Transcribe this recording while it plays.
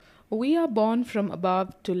We are born from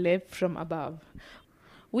above to live from above.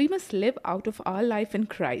 We must live out of our life in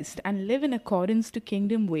Christ and live in accordance to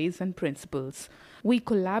kingdom ways and principles. We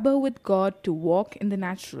collaborate with God to walk in the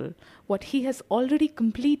natural, what He has already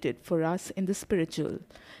completed for us in the spiritual.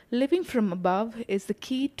 Living from above is the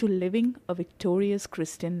key to living a victorious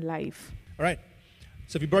Christian life. All right.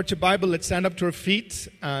 So if you brought your Bible, let's stand up to our feet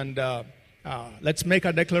and let's make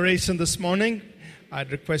our declaration this morning. I'd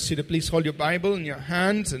request you to please hold your Bible in your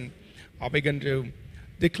hands, and I'll begin to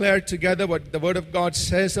declare together what the Word of God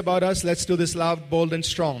says about us. Let's do this loud, bold, and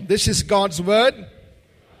strong. This is God's Word.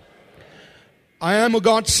 I am who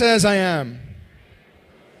God says I am.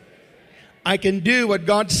 I can do what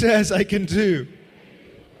God says I can do.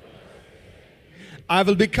 I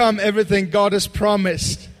will become everything God has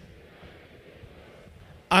promised.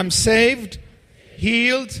 I'm saved,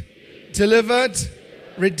 healed, delivered,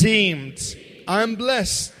 redeemed. I'm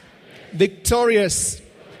blessed, victorious,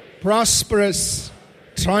 prosperous,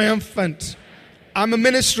 triumphant. I'm a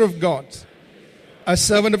minister of God, a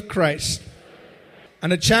servant of Christ,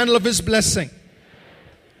 and a channel of His blessing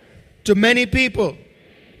to many people.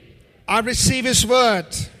 I receive His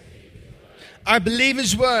word. I believe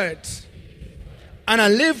His word. And I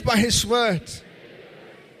live by His word.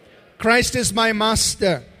 Christ is my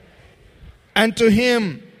master, and to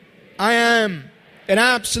Him I am in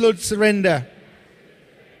absolute surrender.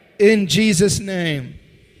 In Jesus' name,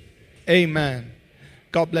 amen.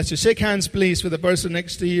 God bless you. Shake hands, please, with the person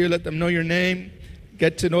next to you. Let them know your name.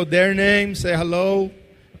 Get to know their name. Say hello.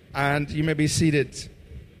 And you may be seated.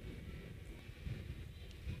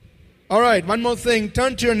 All right, one more thing.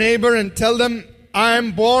 Turn to your neighbor and tell them, I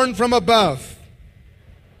am born from above.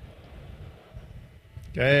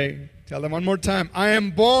 Okay, tell them one more time. I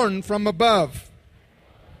am born from above.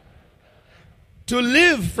 To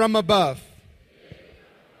live from above.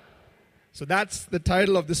 So that's the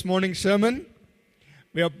title of this morning's sermon.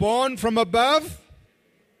 We are born from above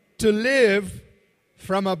to live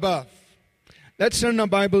from above. Let's turn our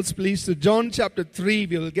Bibles, please, to John chapter 3.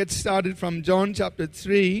 We'll get started from John chapter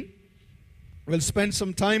 3. We'll spend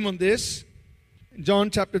some time on this. John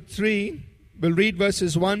chapter 3, we'll read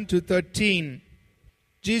verses 1 to 13.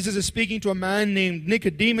 Jesus is speaking to a man named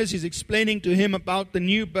Nicodemus. He's explaining to him about the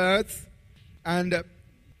new birth. And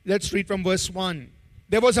let's read from verse 1.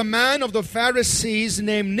 There was a man of the Pharisees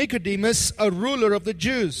named Nicodemus, a ruler of the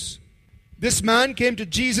Jews. This man came to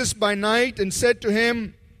Jesus by night and said to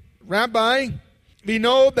him, Rabbi, we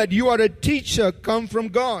know that you are a teacher come from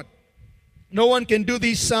God. No one can do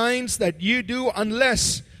these signs that you do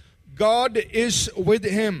unless God is with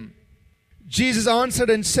him. Jesus answered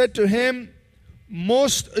and said to him,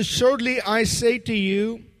 Most assuredly I say to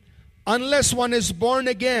you, unless one is born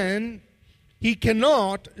again, he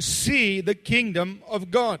cannot see the kingdom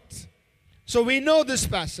of God. So we know this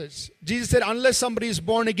passage. Jesus said, unless somebody is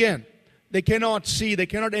born again, they cannot see, they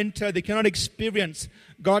cannot enter, they cannot experience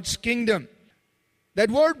God's kingdom.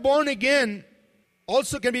 That word born again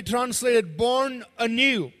also can be translated born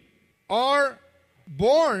anew or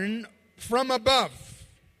born from above.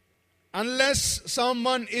 Unless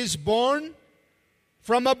someone is born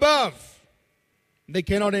from above, they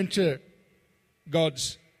cannot enter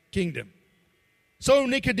God's kingdom. So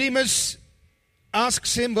Nicodemus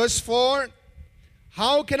asks him, verse 4,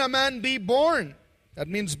 how can a man be born? That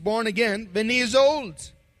means born again when he is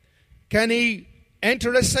old. Can he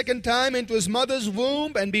enter a second time into his mother's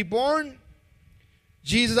womb and be born?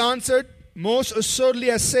 Jesus answered, most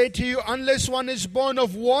assuredly I say to you, unless one is born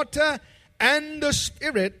of water and the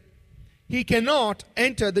Spirit, he cannot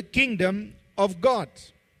enter the kingdom of God.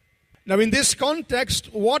 Now in this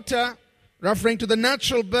context, water referring to the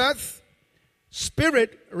natural birth,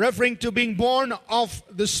 Spirit referring to being born of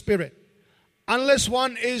the Spirit. Unless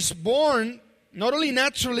one is born not only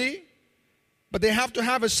naturally, but they have to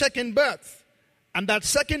have a second birth. And that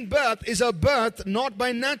second birth is a birth not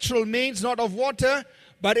by natural means, not of water,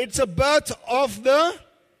 but it's a birth of the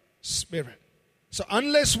Spirit. So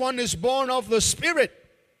unless one is born of the Spirit,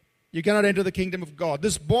 you cannot enter the kingdom of God.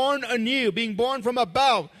 This born anew, being born from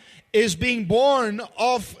above, is being born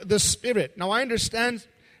of the Spirit. Now I understand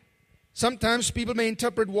sometimes people may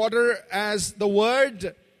interpret water as the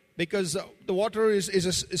Word, because the water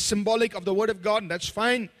is symbolic of the Word of God, and that's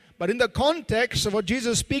fine. But in the context of what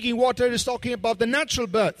Jesus is speaking, water is talking about the natural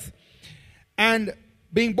birth. And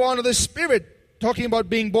being born of the Spirit, talking about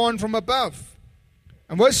being born from above.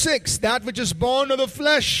 And verse 6, that which is born of the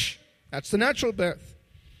flesh, that's the natural birth,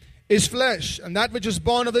 is flesh. And that which is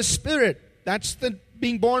born of the Spirit, that's the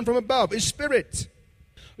being born from above, is spirit.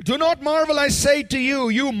 Do not marvel, I say to you,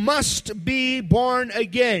 you must be born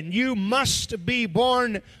again. You must be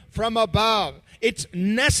born from above. It's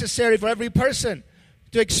necessary for every person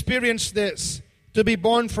to experience this, to be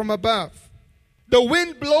born from above. The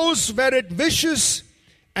wind blows where it wishes,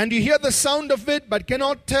 and you hear the sound of it, but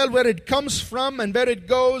cannot tell where it comes from and where it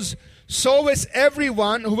goes. So is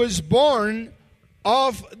everyone who is born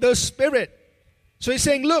of the Spirit. So he's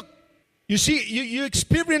saying, look, you see, you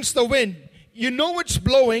experience the wind. You know it's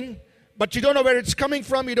blowing, but you don't know where it's coming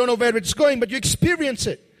from. You don't know where it's going, but you experience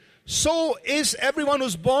it. So is everyone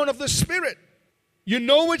who's born of the Spirit. You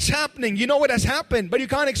know what's happening. You know what has happened, but you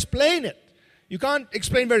can't explain it. You can't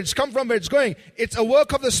explain where it's come from, where it's going. It's a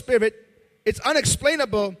work of the Spirit. It's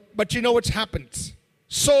unexplainable, but you know what's happened.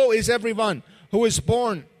 So is everyone who is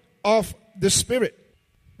born of the Spirit.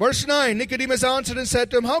 Verse 9, Nicodemus answered and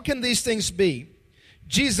said to him, how can these things be?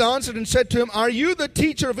 Jesus answered and said to him, are you the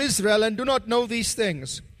teacher of Israel and do not know these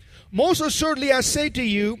things? Most assuredly I say to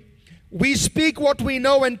you, we speak what we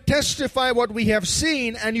know and testify what we have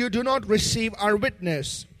seen, and you do not receive our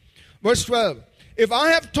witness. Verse 12, if I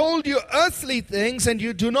have told you earthly things and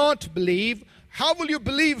you do not believe, how will you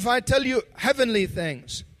believe if I tell you heavenly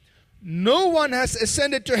things? No one has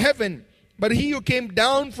ascended to heaven, but he who came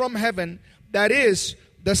down from heaven, that is,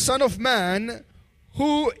 the Son of Man,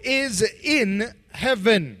 who is in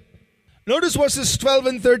heaven. Notice verses 12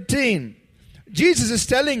 and 13. Jesus is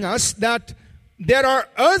telling us that there are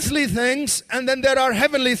earthly things and then there are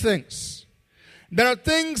heavenly things. There are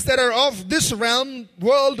things that are of this realm,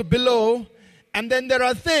 world below, and then there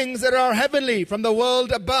are things that are heavenly, from the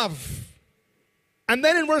world above. And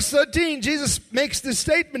then in verse 13, Jesus makes this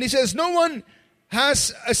statement. He says, no one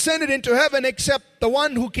has ascended into heaven except the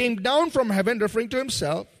one who came down from heaven, referring to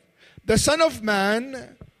himself, the Son of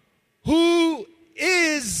Man, who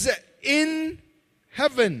is in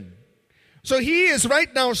heaven. So he is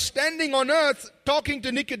right now standing on earth talking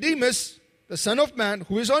to Nicodemus, the Son of Man,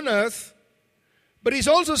 who is on earth. But he's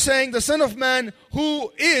also saying the Son of Man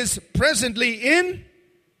who is presently in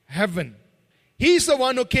heaven. He's the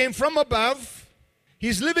one who came from above.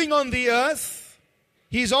 He's living on the earth.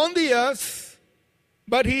 He's on the earth,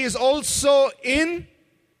 but he is also in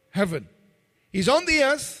heaven. He's on the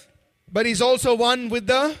earth, but he's also one with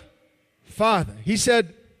the Father. He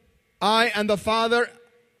said, I and the Father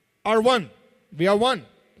are one. We are one.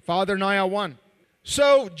 The Father and I are one.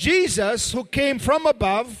 So Jesus, who came from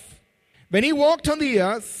above, when he walked on the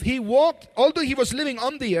earth, he walked, although he was living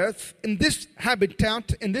on the earth, in this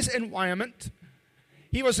habitat, in this environment,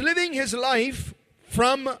 he was living his life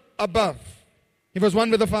from above. He was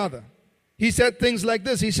one with the Father. He said things like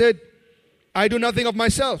this. He said, I do nothing of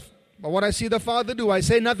myself, but what I see the Father do, I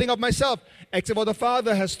say nothing of myself, except what the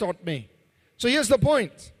Father has taught me. So here's the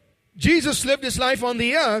point. Jesus lived his life on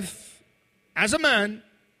the earth as a man,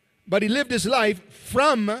 but he lived his life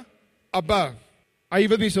from above. Are you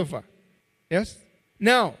with me so far? Yes?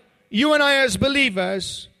 Now, you and I as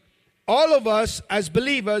believers, all of us as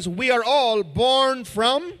believers, we are all born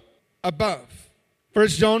from above. 1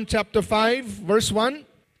 John chapter 5, verse 1.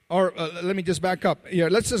 Or let me just back up here.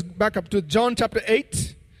 Let's just back up to John chapter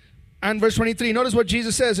 8 and verse 23. Notice what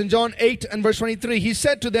Jesus says in John 8 and verse 23. He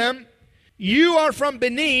said to them, you are from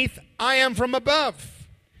beneath, I am from above.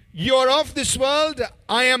 You are of this world,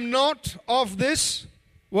 I am not of this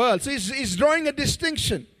world. So he's drawing a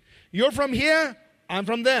distinction. You're from here, I'm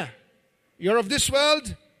from there. You're of this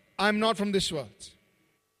world, I'm not from this world.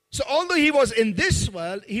 So although he was in this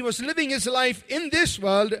world, he was living his life in this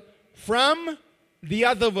world from the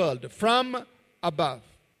other world, from above.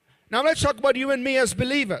 Now let's talk about you and me as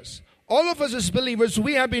believers. All of us as believers,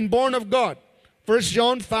 we have been born of God. 1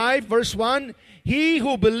 John 5 verse 1, he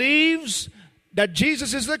who believes that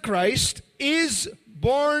Jesus is the Christ is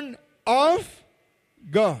born of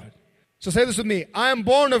God. So say this with me, I am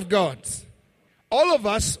born of God. All of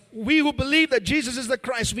us, we who believe that Jesus is the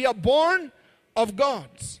Christ, we are born of God.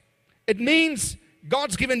 It means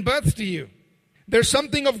God's given birth to you. There's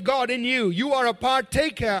something of God in you. You are a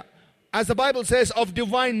partaker, as the Bible says, of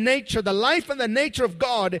divine nature. The life and the nature of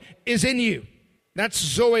God is in you. That's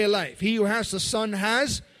Zoe life. He who has the Son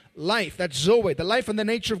has life. That's Zoe, the life and the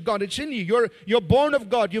nature of God. It's in you. You're born of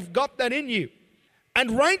God. You've got that in you.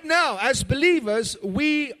 And right now, as believers,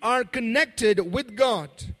 we are connected with God.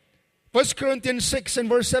 1 Corinthians 6 and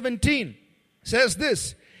verse 17 says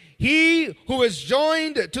this, he who is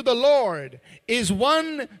joined to the Lord is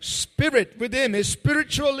one spirit with him, is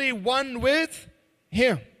spiritually one with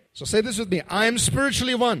him. So say this with me, I am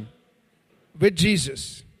spiritually one with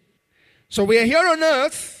Jesus. So we are here on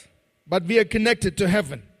earth, but we are connected to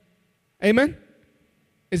heaven. Amen?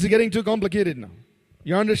 Is it getting too complicated now?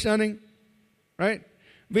 You're understanding? Right?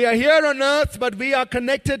 We are here on earth, but we are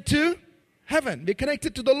connected to heaven. We're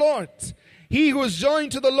connected to the Lord. He who is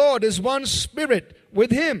joined to the Lord is one spirit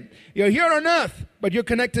with Him. You're here on earth, but you're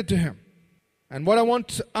connected to Him. And what I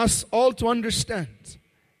want us all to understand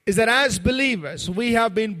is that as believers, we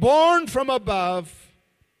have been born from above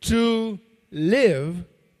to live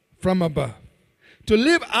from above. To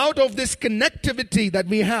live out of this connectivity that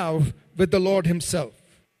we have with the Lord Himself.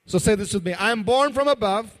 So say this with me. I am born from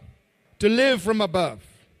above to live from above.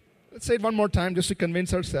 Let's say it one more time just to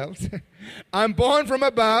convince ourselves. I'm born from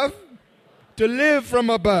above to live from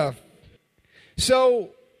above. So,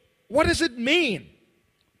 what does it mean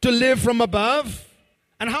to live from above?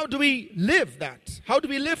 And how do we live that? How do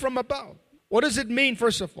we live from above? What does it mean,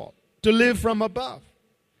 first of all, to live from above?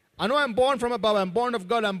 I know I'm born from above. I'm born of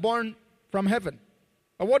God. I'm born from heaven.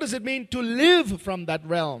 But what does it mean to live from that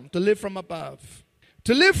realm? To live from above?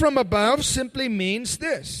 To live from above simply means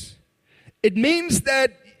this. It means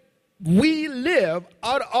that we live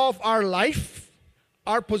out of our life,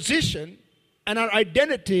 our position, and our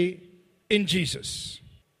identity in Jesus.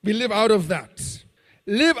 We live out of that.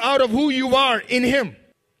 Live out of who you are in Him.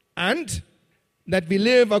 And that we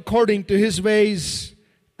live according to His ways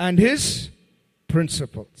and His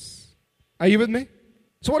principles. Are you with me?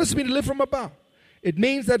 So what does it mean to live from above? It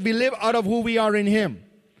means that we live out of who we are in Him.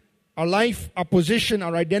 Our life, our position,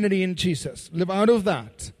 our identity in Jesus. Live out of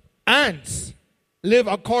that. And live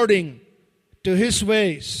according to His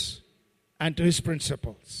ways and to His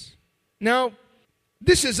principles. Now,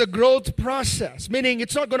 this is a growth process, meaning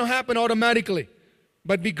it's not going to happen automatically,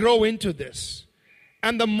 but we grow into this.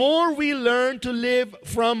 And the more we learn to live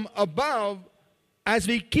from above, as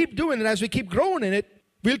we keep doing it, as we keep growing in it,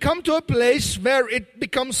 we'll come to a place where it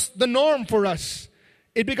becomes the norm for us.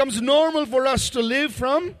 It becomes normal for us to live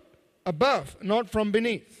from above, not from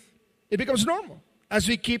beneath. It becomes normal as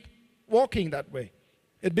we keep walking that way.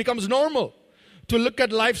 It becomes normal to look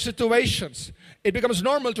at life situations. It becomes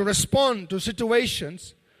normal to respond to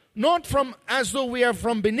situations, not from as though we are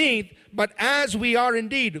from beneath, but as we are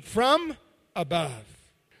indeed from above.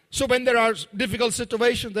 So when there are difficult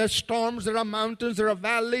situations, there are storms, there are mountains, there are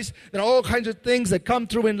valleys, there are all kinds of things that come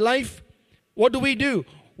through in life, what do?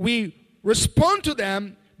 We respond to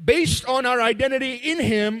them based on our identity in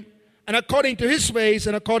Him and according to His ways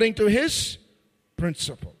and according to His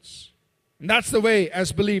principles. And that's the way,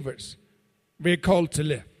 as believers, we're called to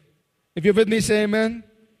live. If you're with me, say amen.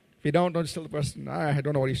 If you don't tell the person, I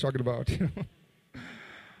don't know what he's talking about.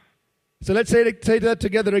 So let's say that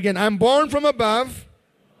together again. I'm born from above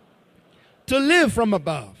to live from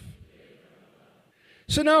above.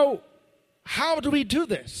 So now, how do we do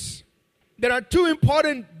this? There are two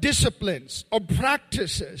important disciplines or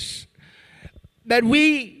practices that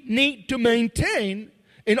we need to maintain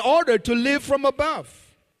in order to live from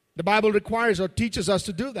above. The Bible requires or teaches us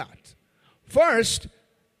to do that. First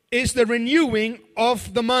is the renewing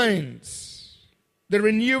of the minds. The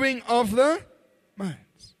renewing of the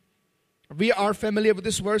minds. We are familiar with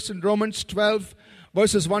this verse in Romans 12,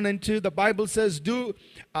 verses 1 and 2. The Bible says,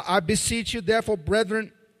 I beseech you, therefore,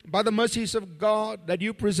 brethren, by the mercies of God, that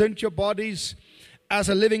you present your bodies as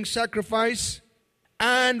a living sacrifice.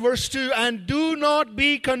 And verse 2, and do not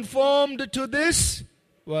be conformed to this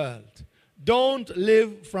world. Don't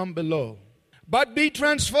live from below, but be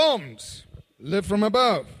transformed. Live from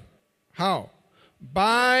above. How?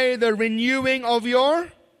 By the renewing of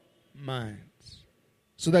your minds,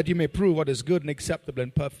 so that you may prove what is good and acceptable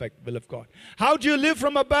and perfect will of God. How do you live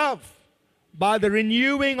from above? By the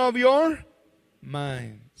renewing of your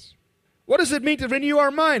minds. What does it mean to renew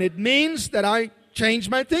our mind? It means that I change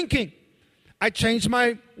my thinking. I change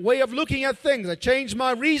my way of looking at things. I change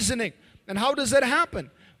my reasoning. And how does that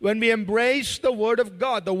happen? When we embrace the Word of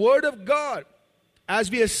God. The Word of God. As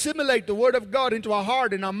we assimilate the Word of God into our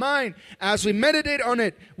heart and our mind, as we meditate on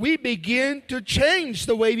it, we begin to change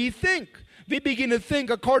the way we think. We begin to think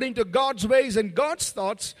according to God's ways and God's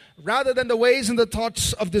thoughts rather than the ways and the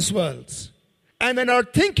thoughts of this world. And when our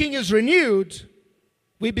thinking is renewed,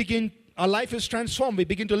 our life is transformed. We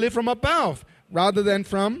begin to live from above rather than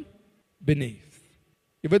from beneath.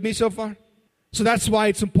 You with me so far? So that's why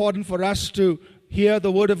it's important for us to hear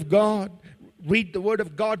the Word of God, read the Word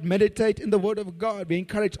of God, meditate in the Word of God. We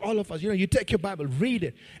encourage all of us, you take your Bible, read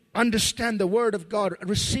it, understand the Word of God,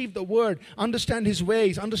 receive the Word, understand His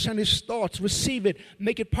ways, understand His thoughts, receive it,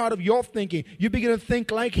 make it part of your thinking. You begin to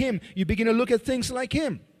think like Him. You begin to look at things like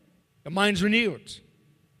Him. The mind's renewed.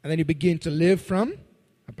 And then you begin to live from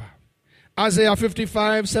above. Isaiah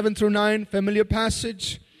 55, 7 through 9, familiar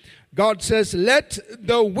passage. God says, let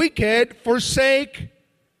the wicked forsake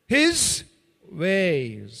his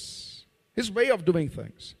ways. His way of doing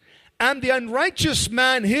things. And the unrighteous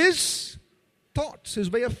man, his thoughts, his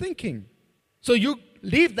way of thinking. So you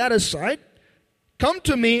leave that aside Come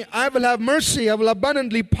to me, I will have mercy, I will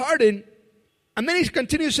abundantly pardon. And then he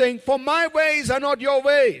continues saying, for my ways are not your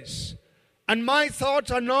ways, and my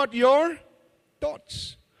thoughts are not your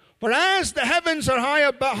thoughts. For as the heavens are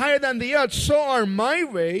higher than the earth, so are my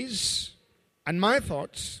ways and my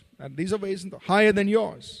thoughts, and these are ways higher than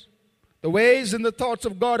yours. The ways and the thoughts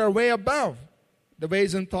of God are way above the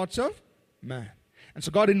ways and thoughts of man. And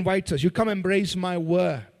so God invites us, you come embrace my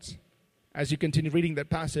words. As you continue reading that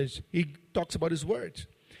passage, he talks about his words.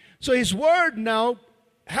 So his word now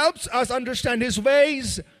helps us understand his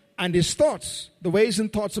ways and his thoughts, the ways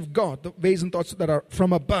and thoughts of God, the ways and thoughts that are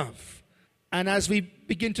from above. And as we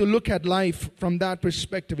begin to look at life from that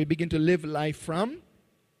perspective, we begin to live life from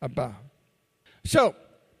above. So,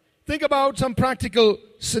 think about some practical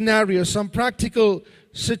scenarios, some practical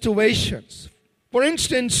situations. For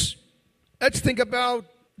instance, let's think about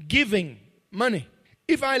giving money.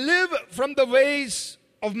 If I live from the ways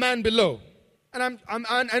of man below, and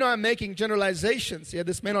I know I'm making generalizations here,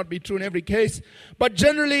 this may not be true in every case, but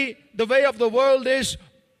generally the way of the world is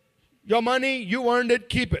your money, you earned it,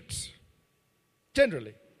 keep it.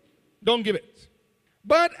 Generally, don't give it.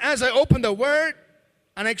 But as I open the Word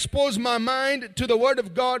and I expose my mind to the Word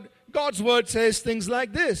of God, God's Word says things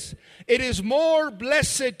like this. It is more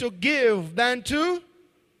blessed to give than to.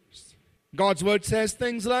 God's Word says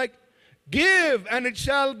things like, give and it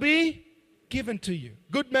shall be given to you.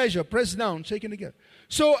 Good measure, pressed down, shaken together.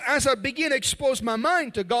 So as I begin to expose my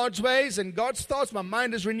mind to God's ways and God's thoughts, my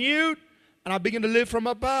mind is renewed and I begin to live from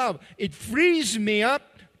above. It frees me up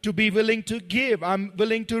to be willing to give. I'm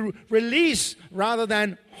willing to release rather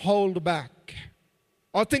than hold back.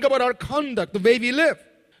 Or think about our conduct, the way we live.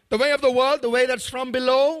 The way of the world, the way that's from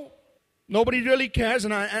below. Nobody really cares,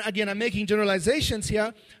 and I'm making generalizations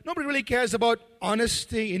here. Nobody really cares about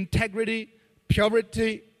honesty, integrity,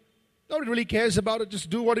 purity. Nobody really cares about it. Just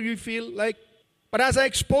do whatever you feel like. But as I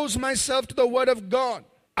expose myself to the Word of God,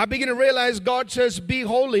 I begin to realize God says, be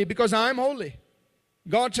holy because I am holy.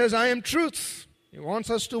 God says, I am truth. He wants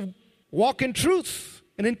us to walk in truth,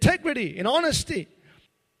 in integrity, in honesty.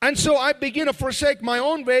 And so I begin to forsake my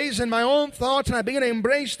own ways and my own thoughts, and I begin to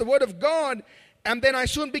embrace the Word of God. And then I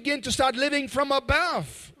soon begin to start living from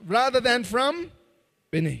above rather than from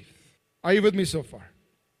beneath. Are you with me so far?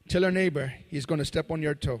 Tell your neighbor, he's going to step on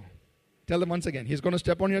your toe. Tell them once again, he's going to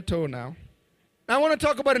step on your toe now. Now I want to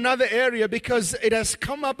talk about another area because it has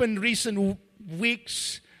come up in recent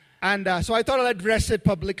weeks. And so I thought I'd address it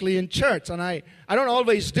publicly in church. And I don't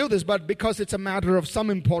always do this, but because it's a matter of some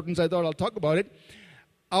importance, I thought I'll talk about it.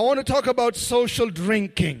 I want to talk about social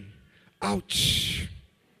drinking. Ouch.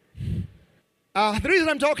 The reason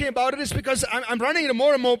I'm talking about it is because I'm running into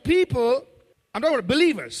more and more people, I'm talking about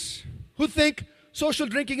believers, who think social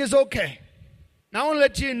drinking is okay. Now I want to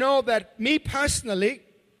let you know that me personally,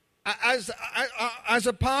 as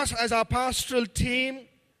our pastoral team,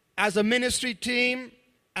 as a ministry team,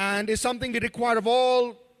 and it's something we require of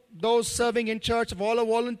all those serving in church, of all our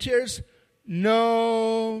volunteers,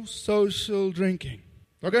 no social drinking.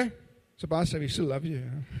 Okay? So Pastor, we still love you.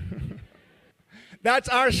 That's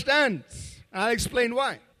our stance. I'll explain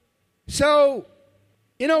why. So,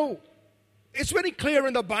 it's very clear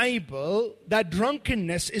in the Bible that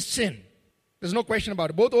drunkenness is sin. There's no question about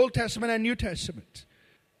it. Both Old Testament and New Testament.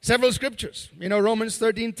 Several scriptures. Romans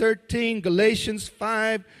 13:13, Galatians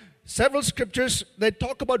 5. Several scriptures that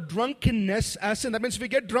talk about drunkenness as sin. That means if we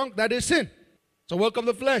get drunk, that is sin. It's a work of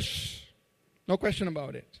the flesh. No question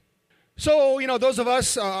about it. So, those of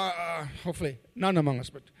us, hopefully none among us,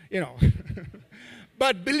 but,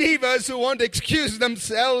 but believers who want to excuse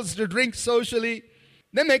themselves to drink socially,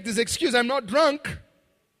 they make this excuse, I'm not drunk,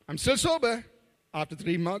 I'm still sober. After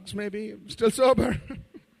 3 mugs maybe, I'm still sober.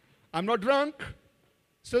 I'm not drunk,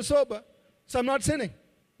 still sober, so I'm not sinning.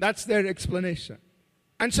 That's their explanation.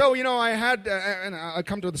 And so, I had, and I'll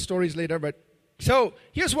come to the stories later, but so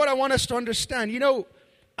here's what I want us to understand.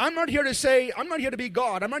 I'm not here to be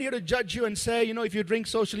God. I'm not here to judge you and say, if you drink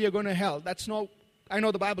socially, you're going to hell. I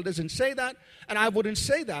know the Bible doesn't say that, and I wouldn't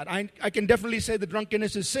say that. I can definitely say that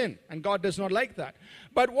drunkenness is sin, and God does not like that.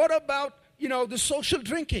 But what about, the social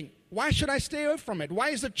drinking? Why should I stay away from it? Why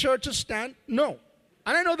is the church a stand? No.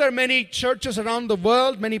 And I know there are many churches around the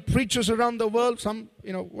world, many preachers around the world, some,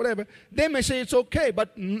 whatever. They may say it's okay,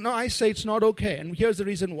 but no, I say it's not okay. And here's the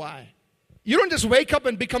reason why. You don't just wake up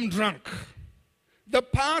and become drunk. The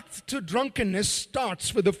path to drunkenness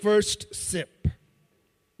starts with the first sip.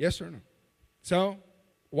 Yes or no? So,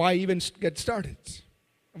 why even get started?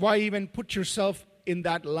 Why even put yourself in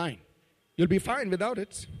that line? You'll be fine without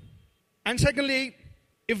it. And secondly,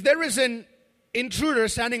 if there is an intruder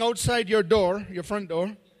standing outside your front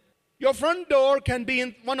door can be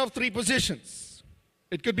in one of 3 positions.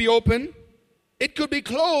 It could be open. It could be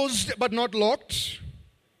closed but not locked.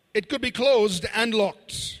 It could be closed and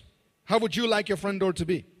locked. How would you like your front door to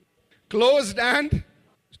be? Closed and?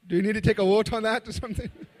 Do you need to take a vote on that or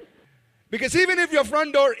something? Because even if your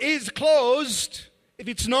front door is closed, if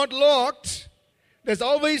it's not locked, there's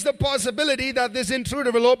always the possibility that this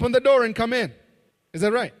intruder will open the door and come in. Is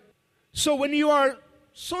that right? So when you are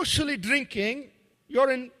socially drinking,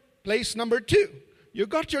 you're in place number 2. You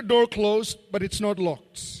got your door closed, but it's not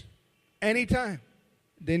locked. Anytime,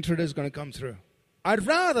 the intruder is going to come through. I'd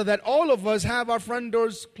rather that all of us have our front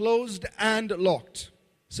doors closed and locked.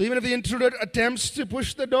 So even if the intruder attempts to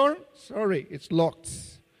push the door, sorry, it's locked.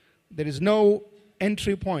 There is no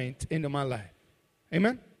entry point into my life.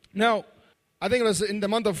 Amen? Now, I think it was in the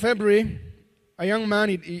month of February, a young man,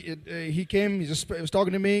 he came, he was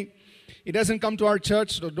talking to me. He doesn't come to our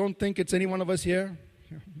church, so don't think it's any one of us here.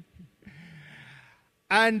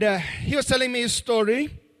 And he was telling me his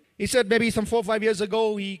story. He said maybe some 4 or 5 years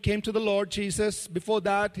ago, he came to the Lord Jesus. Before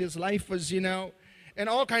that, his life was, and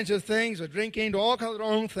all kinds of things, drinking, all kinds of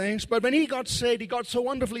wrong things. But when he got saved, he got so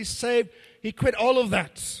wonderfully saved, he quit all of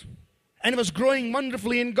that. And he was growing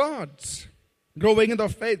wonderfully in God. Growing in the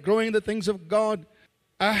faith, growing in the things of God.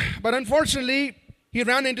 But unfortunately, he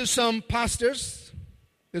ran into some pastors.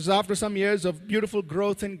 This is after some years of beautiful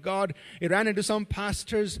growth in God. He ran into some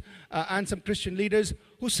pastors and some Christian leaders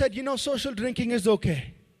who said, social drinking is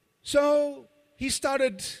okay. So he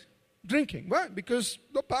started drinking. Why? Because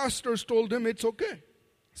the pastors told him it's okay.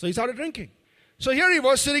 So he started drinking. So here he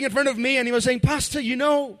was sitting in front of me and he was saying, Pastor,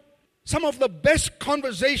 some of the best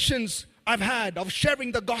conversations I've had of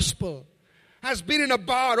sharing the gospel has been in a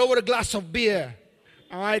bar over a glass of beer.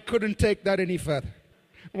 I couldn't take that any further.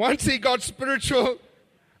 Once he got spiritual,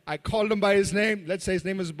 I called him by his name. Let's say his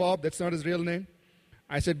name is Bob. That's not his real name.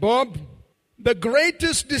 I said, Bob, the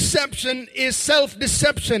greatest deception is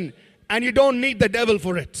self-deception, and you don't need the devil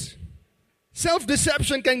for it.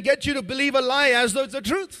 Self-deception can get you to believe a lie as though it's the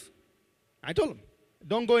truth. I told him,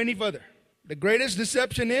 don't go any further. The greatest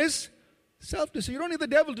deception is self-deception. You don't need the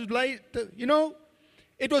devil to lie.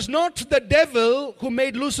 It was not the devil who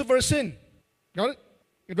made Lucifer sin. Got it?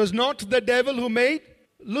 It was not the devil who made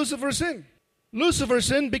Lucifer sin. Lucifer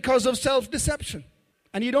sinned because of self-deception.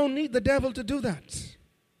 And you don't need the devil to do that.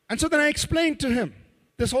 And so then I explained to him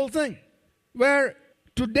this whole thing. Where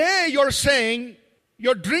today you're saying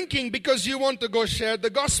you're drinking because you want to go share the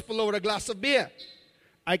gospel over a glass of beer.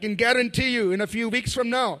 I can guarantee you in a few weeks from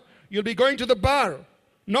now, you'll be going to the bar,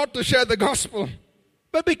 not to share the gospel,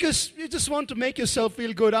 but because you just want to make yourself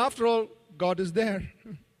feel good. After all, God is there.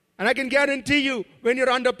 And I can guarantee you, when you're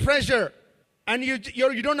under pressure and you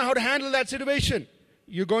don't know how to handle that situation,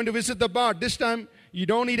 you're going to visit the bar. This time, you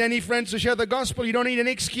don't need any friends to share the gospel. You don't need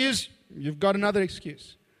any excuse. You've got another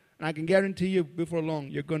excuse. And I can guarantee you, before long,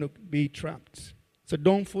 you're going to be trapped. So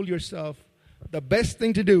don't fool yourself. The best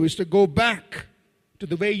thing to do is to go back to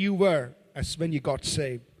the way you were as when you got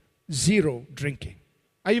saved. 0 drinking.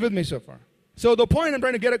 Are you with me so far? So the point I'm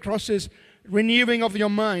trying to get across is renewing of your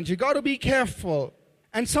mind. You got to be careful.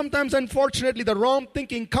 And sometimes, unfortunately, the wrong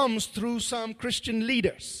thinking comes through some Christian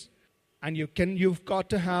leaders. And you've got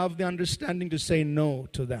to have the understanding to say no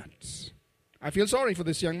to that. I feel sorry for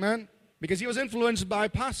this young man because he was influenced by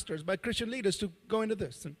pastors, by Christian leaders to go into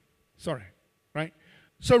this. And sorry, right?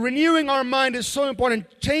 So renewing our mind is so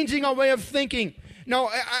important. Changing our way of thinking.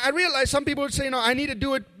 Now, I realize some people would say, I need to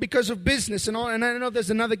do it because of business and all. And I know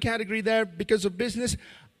there's another category there because of business.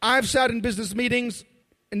 I've sat in business meetings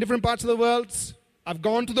in different parts of the world. I've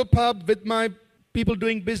gone to the pub with my people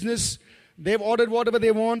doing business. They've ordered whatever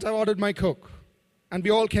they want. I've ordered my Coke. And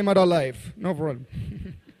we all came out alive. No problem.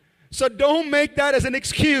 So don't make that as an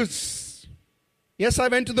excuse. Yes, I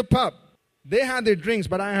went to the pub. They had their drinks,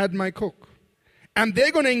 but I had my Coke. And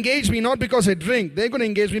they're going to engage me not because I drink. They're going to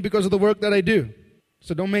engage me because of the work that I do.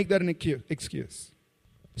 So don't make that an excuse.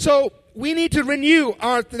 So we need to renew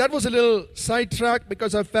our... That was a little sidetrack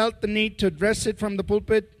because I felt the need to address it from the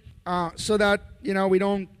pulpit so that, we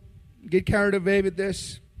don't get carried away with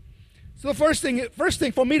this. So the first thing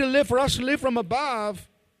for us to live from above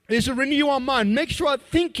is to renew our mind. Make sure our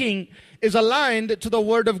thinking is aligned to the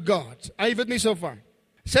Word of God. Are you with me so far?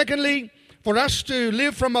 Secondly, for us to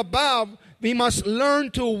live from above, we must learn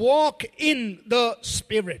to walk in the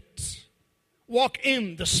Spirit. Walk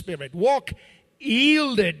in the Spirit. Walk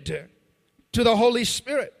yielded to the Holy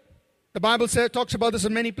Spirit. The Bible talks about this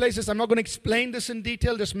in many places. I'm not going to explain this in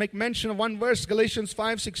detail. Just make mention of one verse, Galatians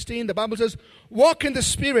 5:16. The Bible says, walk in the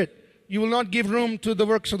Spirit. You will not give room to the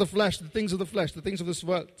works of the flesh, the things of the flesh, the things of this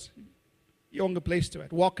world. You own the place to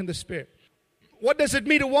it. Walk in the Spirit. what does it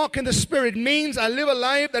mean to walk in the Spirit? It means I live a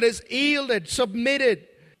life that is yielded, submitted,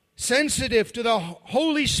 sensitive to the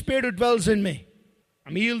Holy Spirit who dwells in me.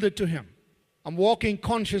 I'm yielded to Him. I'm walking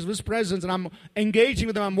conscious of His presence, and I'm engaging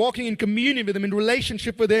with Him. I'm walking in communion with Him, in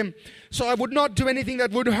relationship with Him. So I would not do anything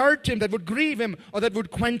that would hurt Him, that would grieve Him, or that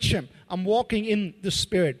would quench Him. I'm walking in the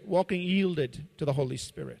Spirit, walking yielded to the Holy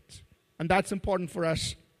Spirit. And that's important for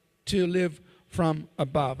us to live from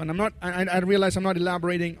above. And I realize I'm not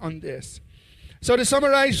elaborating on this. So to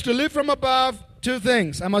summarize, to live from above, two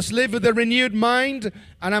things. I must live with a renewed mind,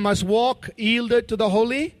 and I must walk yielded to the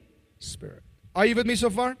Holy Spirit. Are you with me so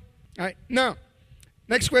far? All right. Now,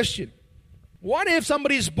 next question. What if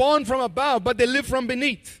somebody is born from above, but they live from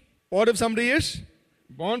beneath? What if somebody is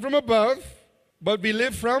born from above, but we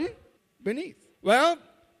live from beneath? Well,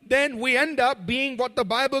 then we end up being what the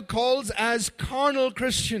Bible calls as carnal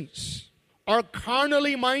Christians, or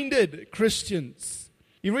carnally minded Christians.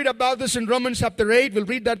 You read about this in Romans chapter 8. We'll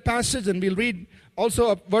read that passage, and we'll read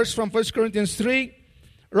also a verse from 1 Corinthians 3.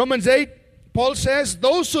 Romans 8. Paul says,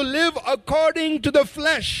 those who live according to the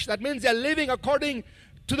flesh, that means they're living according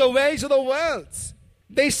to the ways of the world.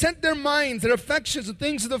 They set their minds, their affections, the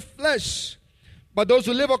things of the flesh. But those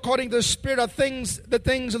who live according to the Spirit are the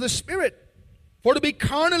things of the Spirit. For to be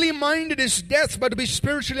carnally minded is death, but to be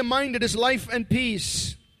spiritually minded is life and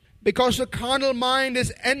peace. Because the carnal mind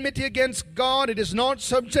is enmity against God, it is not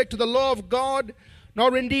subject to the law of God,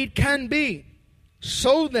 nor indeed can be.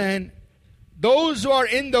 So then, those who are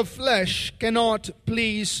in the flesh cannot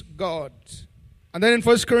please God. And then in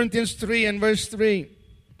 1 Corinthians 3 and verse 3,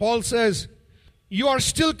 Paul says, you are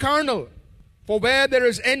still carnal. For where there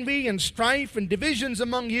is envy and strife and divisions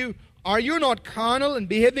among you, are you not carnal and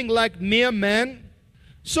behaving like mere men?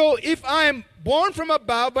 So if I am born from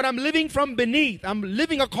above, but I'm living from beneath, I'm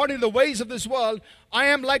living according to the ways of this world, I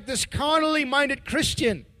am like this carnally minded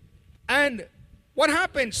Christian. And what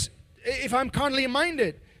happens if I'm carnally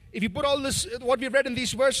minded? If you put all this, what we read in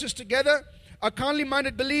these verses together, a carnally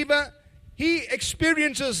minded believer, he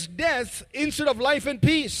experiences death instead of life and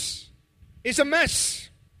peace. It's a mess.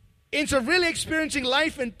 Instead of really experiencing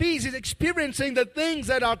life and peace, he's experiencing the things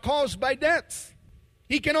that are caused by death.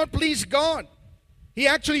 He cannot please God. He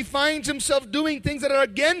actually finds himself doing things that are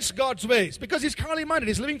against God's ways because he's carnally minded.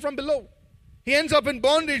 He's living from below. He ends up in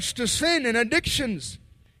bondage to sin and addictions.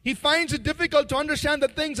 He finds it difficult to understand the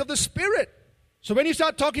things of the Spirit. So when you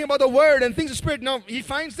start talking about the Word and things of the Spirit, no, he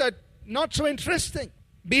finds that not so interesting.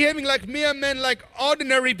 Behaving like mere men, like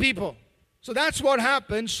ordinary people. So that's what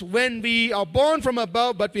happens when we are born from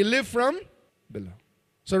above, but we live from below.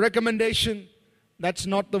 So recommendation, that's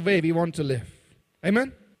not the way we want to live.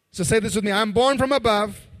 Amen? So say this with me. I'm born from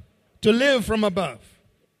above to live from above.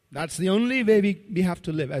 That's the only way we have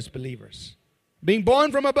to live as believers. Being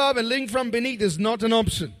born from above and living from beneath is not an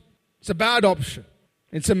option. It's a bad option.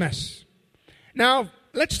 It's a mess. Now,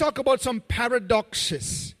 let's talk about some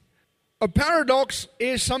paradoxes. A paradox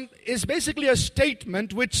is basically a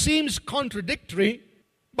statement which seems contradictory,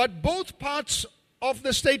 but both parts of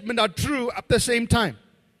the statement are true at the same time.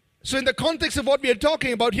 So in the context of what we are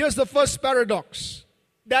talking about, here's the first paradox.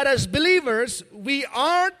 That as believers, we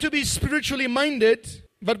are to be spiritually minded,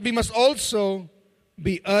 but we must also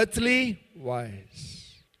be earthly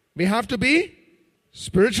wise. We have to be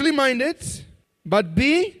spiritually minded, but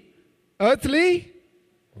be earthly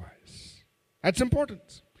wise. That's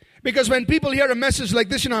important. Because when people hear a message like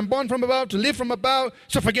this, I'm born from above to live from above,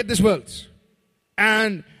 so forget this world.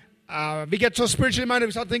 And we get so spiritually minded,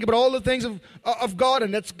 we start thinking about all the things of God,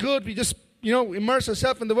 and that's good. We just, immerse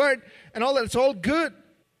ourselves in the Word and all that. It's all good.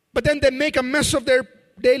 But then they make a mess of their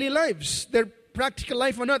daily lives. Their practical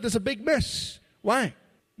life on earth is a big mess. Why?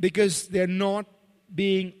 Because they're not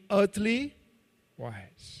being earthly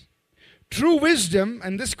wise. True wisdom,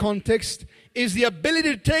 in this context, is the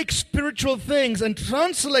ability to take spiritual things and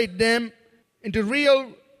translate them into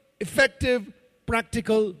real, effective,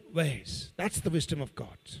 practical ways. That's the wisdom of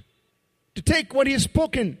God. To take what He has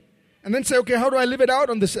spoken and then say, okay, how do I live it out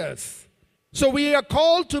on this earth? So we are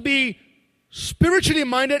called to be spiritually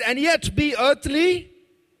minded and yet be earthly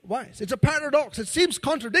wise. It's a paradox. It seems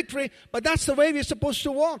contradictory, but that's the way we're supposed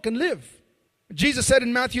to walk and live. Jesus said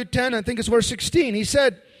in Matthew 10, I think it's verse 16, He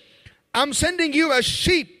said, I'm sending you as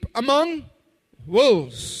sheep among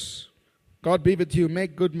wolves. God be with you.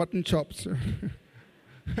 Make good mutton chops.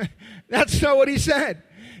 That's not what He said.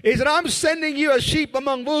 He said, I'm sending you as sheep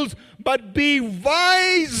among wolves, but be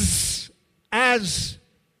wise as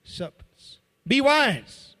serpents. Be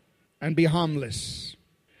wise and be harmless.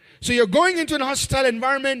 So you're going into an hostile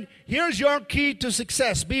environment. Here's your key to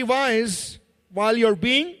success. Be wise while you're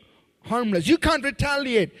being harmless. You can't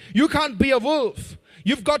retaliate. You can't be a wolf.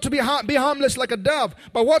 You've got to be harmless like a dove.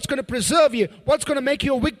 But what's going to preserve you? What's going to make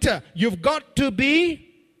you a victor? You've got to be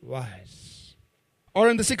wise. Or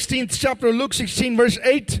in the 16th chapter of Luke 16 verse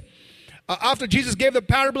 8, after Jesus gave the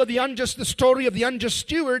parable of the story of the unjust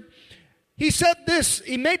steward, he said this,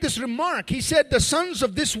 he made this remark. He said, the sons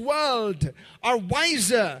of this world are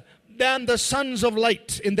wiser than the sons of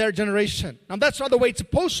light in their generation. Now that's not the way it's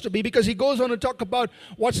supposed to be, because he goes on to talk about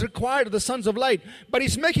what's required of the sons of light. But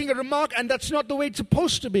he's making a remark, and that's not the way it's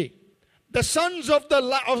supposed to be. The sons of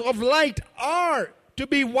light are to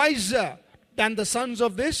be wiser than the sons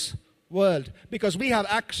of this world, because we have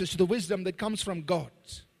access to the wisdom that comes from God.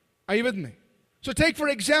 Are you with me? So take for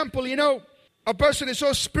example, a person is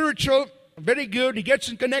so spiritual, very good, he gets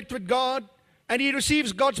in connect with God, and he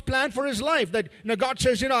receives God's plan for his life. That God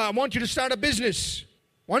says, I want you to start a business.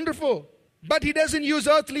 Wonderful. But he doesn't use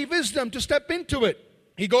earthly wisdom to step into it.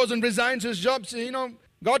 He goes and resigns his job, says,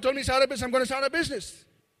 God told me to start a business, I'm going to start a business.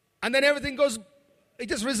 And then everything goes, he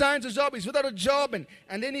just resigns his job, he's without a job,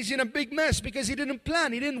 and then he's in a big mess because he didn't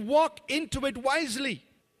plan, he didn't walk into it wisely.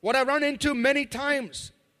 What I run into many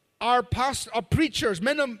times are preachers,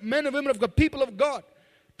 men and women of God, people of God,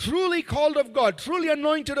 truly called of God, truly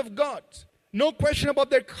anointed of God. No question about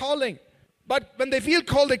their calling. But when they feel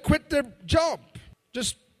called, they quit their job.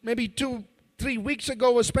 Just maybe 2-3 weeks ago,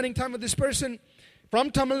 I was spending time with this person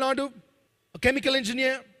from Tamil Nadu, a chemical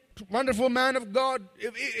engineer, wonderful man of God,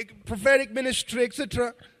 prophetic ministry,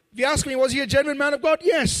 etc. If you ask me, was he a genuine man of God?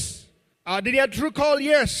 Yes. Did he have a true call?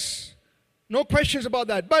 Yes. No questions about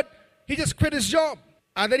that. But he just quit his job.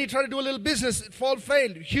 And then he tried to do a little business. It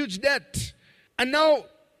failed. Huge debt. And now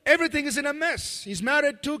everything is in a mess. He's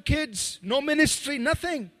married, 2 kids, no ministry,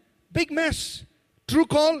 nothing. Big mess. True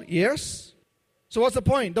call? Yes. So what's the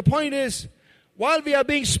point? The point is, while we are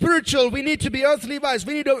being spiritual, we need to be earthly wise.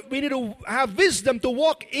 We need to have wisdom to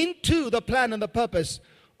walk into the plan and the purpose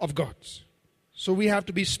of God. So we have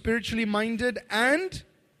to be spiritually minded and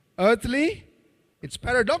earthly. It's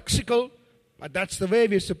paradoxical, but that's the way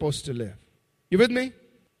we're supposed to live. You with me?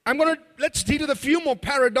 Let's deal with a few more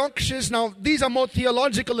paradoxes. Now, these are more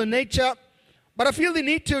theological in nature, but I feel the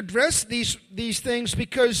need to address these things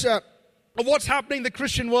because of what's happening in the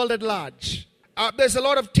Christian world at large. There's a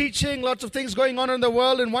lot of teaching, lots of things going on in the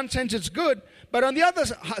world. In one sense, it's good. But on the other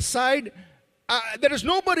side, there is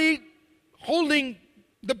nobody holding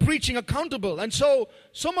the preaching accountable. And so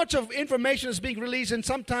much of information is being released. And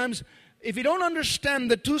sometimes, if you don't understand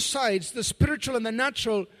the two sides, the spiritual and the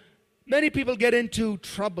natural, many people get into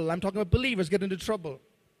trouble. I'm talking about believers get into trouble.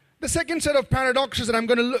 The second set of paradoxes that I'm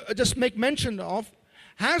going to just make mention of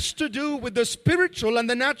has to do with the spiritual and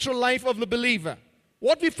the natural life of the believer.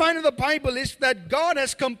 What we find in the Bible is that God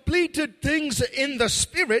has completed things in the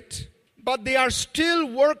spirit, but they are still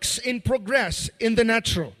works in progress in the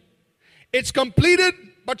natural. It's completed,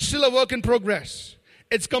 but still a work in progress.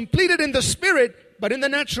 It's completed in the spirit, but in the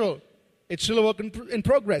natural, it's still a work in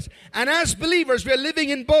progress. And as believers, we are living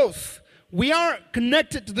in both. We are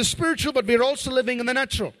connected to the spiritual, but we are also living in the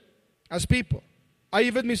natural as people. Are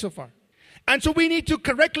you with me so far? And so we need to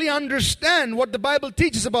correctly understand what the Bible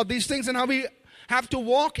teaches about these things and how we have to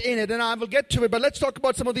walk in it, and I will get to it, but let's talk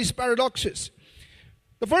about some of these paradoxes.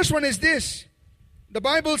 The first one is this. The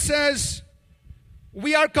Bible says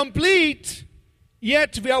we are complete,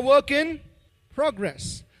 yet we are work in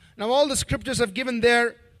progress. Now all the scriptures have given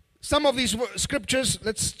there. Some of these scriptures,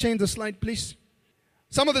 let's change the slide please.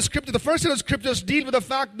 Some of the scriptures, the first set of scriptures deal with the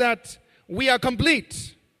fact that we are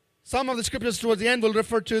complete. Some of the scriptures towards the end will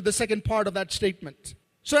refer to the second part of that statement.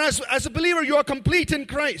 So as a believer, you are complete in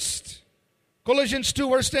Christ. Colossians 2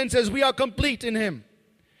 verse 10 says we are complete in Him.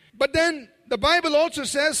 But then the Bible also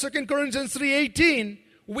says, 2 Corinthians 3:18,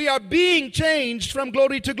 we are being changed from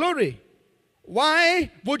glory to glory.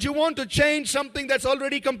 Why would you want to change something that's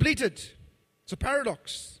already completed? It's a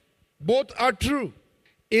paradox. Both are true.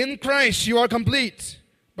 In Christ you are complete,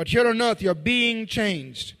 but here on earth you are being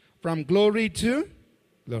changed from glory to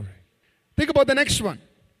glory. Think about the next one.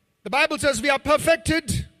 The Bible says we are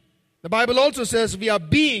perfected. The Bible also says we are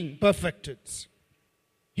being perfected.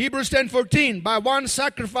 Hebrews 10:14, by one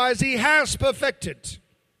sacrifice He has perfected.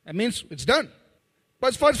 That means it's done.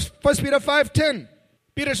 But 1 Peter 5:10,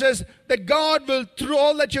 Peter says that God will, through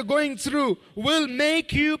all that you're going through, will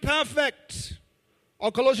make you perfect.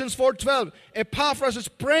 Or Colossians 4:12, Epaphras is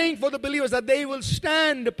praying for the believers that they will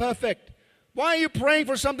stand perfect. Why are you praying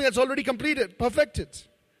for something that's already completed, perfected?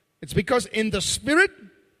 It's because in the spirit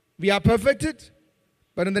we are perfected,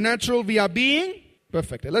 but in the natural we are being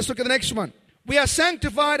perfected. Let's look at the next one. We are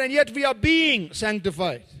sanctified, and yet we are being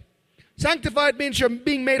sanctified. Sanctified means you're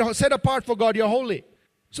being made set apart for God. You're holy.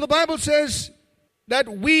 So the Bible says that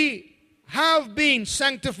we have been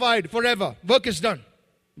sanctified forever. Work is done.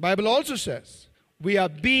 Bible also says we are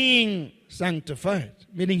being sanctified,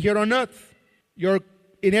 meaning here on earth, you're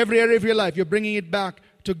in every area of your life, you're bringing it back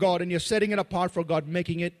to God and you're setting it apart for God,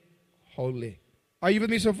 making it holy. Are you with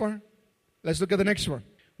me so far? Let's look at the next one.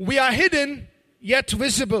 We are hidden yet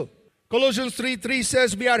visible. Colossians 3:3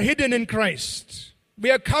 says we are hidden in Christ.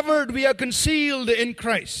 We are covered, we are concealed in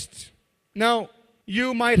Christ. Now,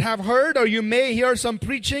 you might have heard or you may hear some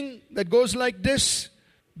preaching that goes like this.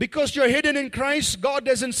 Because you're hidden in Christ, God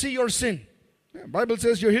doesn't see your sin. The Bible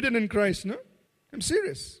says you're hidden in Christ, no? I'm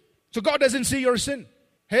serious. So God doesn't see your sin.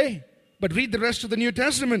 Hey, but read the rest of the New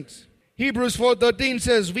Testament. Hebrews 4:13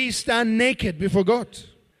 says we stand naked before God.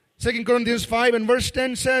 2 Corinthians 5 and verse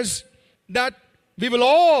 10 says that we will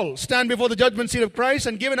all stand before the judgment seat of Christ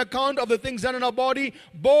and give an account of the things done in our body,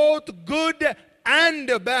 both good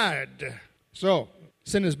and bad. So,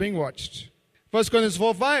 sin is being watched. 1 Corinthians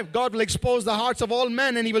 4:5, God will expose the hearts of all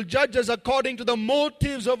men and He will judge us according to the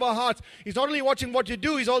motives of our hearts. He's not only watching what you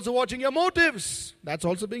do, He's also watching your motives. That's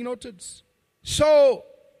also being noted. So,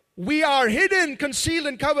 we are hidden, concealed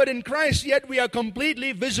and covered in Christ, yet we are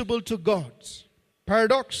completely visible to God.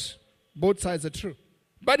 Paradox, both sides are true.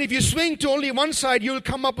 But if you swing to only one side, you'll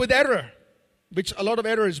come up with error, which a lot of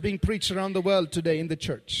error is being preached around the world today in the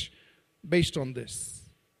church based on this.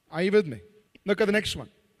 Are you with me? Look at the next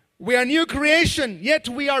one. We are new creation, yet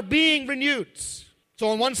we are being renewed. So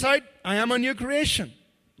on one side, I am a new creation.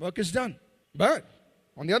 Work is done. But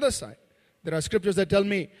on the other side, there are scriptures that tell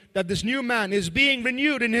me that this new man is being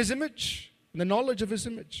renewed in his image, in the knowledge of his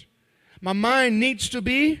image. My mind needs to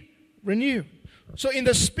be renewed. So in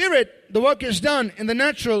the spirit, the work is done. In the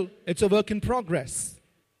natural, it's a work in progress.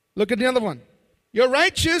 Look at the other one. You're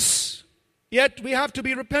righteous, yet we have to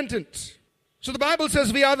be repentant. So the Bible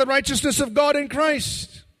says we are the righteousness of God in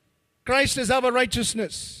Christ. Christ is our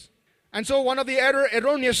righteousness. And so one of the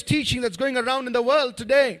erroneous teaching that's going around in the world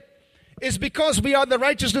today is because we are the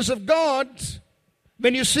righteousness of God,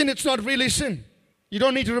 when you sin, it's not really sin. You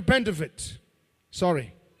don't need to repent of it.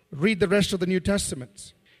 Sorry. Read the rest of the New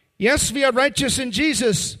Testament. Yes, we are righteous in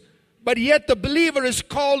Jesus, but yet the believer is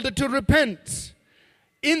called to repent.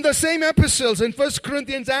 In the same epistles, in 1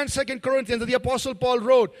 Corinthians and 2 Corinthians that the Apostle Paul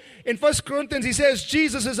wrote, in 1 Corinthians he says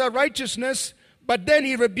Jesus is our righteousness, but then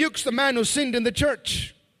he rebukes the man who sinned in the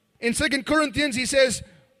church. In 2 Corinthians he says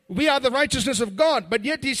we are the righteousness of God, but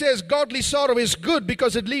yet he says godly sorrow is good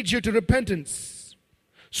because it leads you to repentance.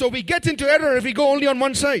 So we get into error if we go only on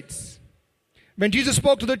one side. When Jesus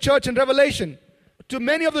spoke to the church in Revelation, to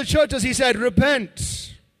many of the churches he said,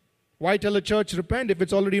 repent. Why tell a church repent if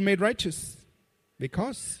it's already made righteous?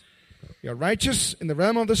 Because you're righteous in the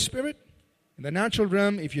realm of the spirit. In the natural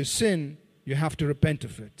realm, if you sin, you have to repent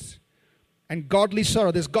of it. And godly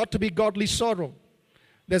sorrow, there's got to be godly sorrow.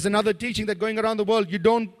 There's another teaching that going around the world,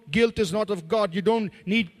 guilt is not of God. You don't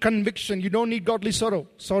need conviction. You don't need godly sorrow.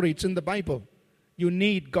 Sorry, it's in the Bible. You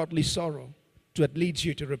need godly sorrow to lead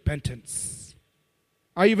you to repentance.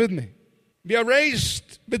 Are you with me? We are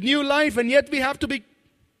raised with new life and yet we have to be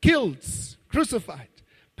killed, crucified.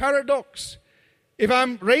 Paradox. If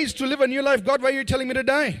I'm raised to live a new life, God, why are you telling me to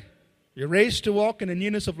die? You're raised to walk in the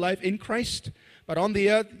newness of life in Christ. But on the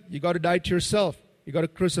earth, you got to die to yourself. You got to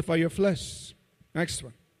crucify your flesh. Next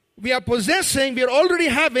one. We are possessing, we are already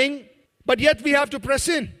having, but yet we have to press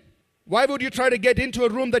in. Why would you try to get into a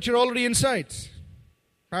room that you're already inside?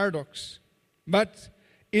 Paradox. But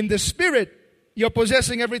in the spirit, you're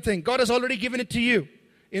possessing everything. God has already given it to you.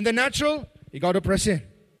 In the natural, you got to press in.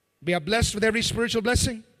 We are blessed with every spiritual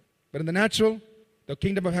blessing. But in the natural, the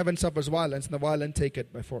kingdom of heaven suffers violence, and the violent take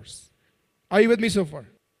it by force. Are you with me so far?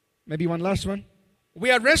 Maybe one last one.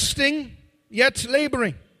 We are resting, yet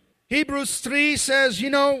laboring. Hebrews 3 says,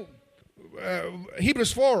 Hebrews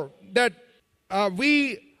 4, that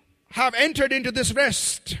we have entered into this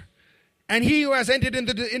rest. And he who has entered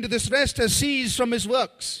into this rest has ceased from his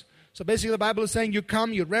works. So basically the Bible is saying you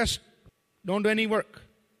come, you rest, don't do any work.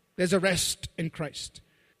 There's a rest in Christ.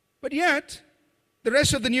 But yet, the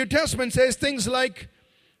rest of the New Testament says things like,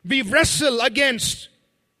 we wrestle against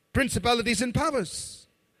principalities and powers.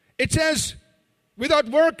 It says, without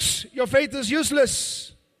works, your faith is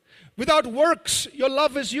useless. Without works, your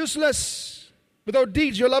love is useless. Without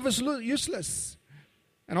deeds, your love is useless.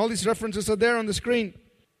 And all these references are there on the screen.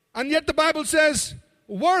 And yet the Bible says,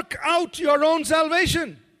 work out your own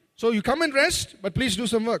salvation. So you come and rest, but please do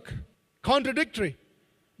some work. Contradictory.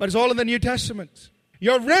 But it's all in the New Testament.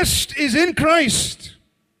 Your rest is in Christ.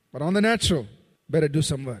 But on the natural, better do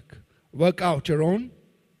some work. Work out your own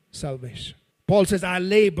salvation. Paul says, I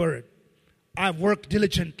labored. I've worked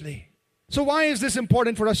diligently. So why is this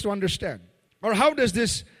important for us to understand? Or how does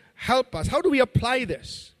this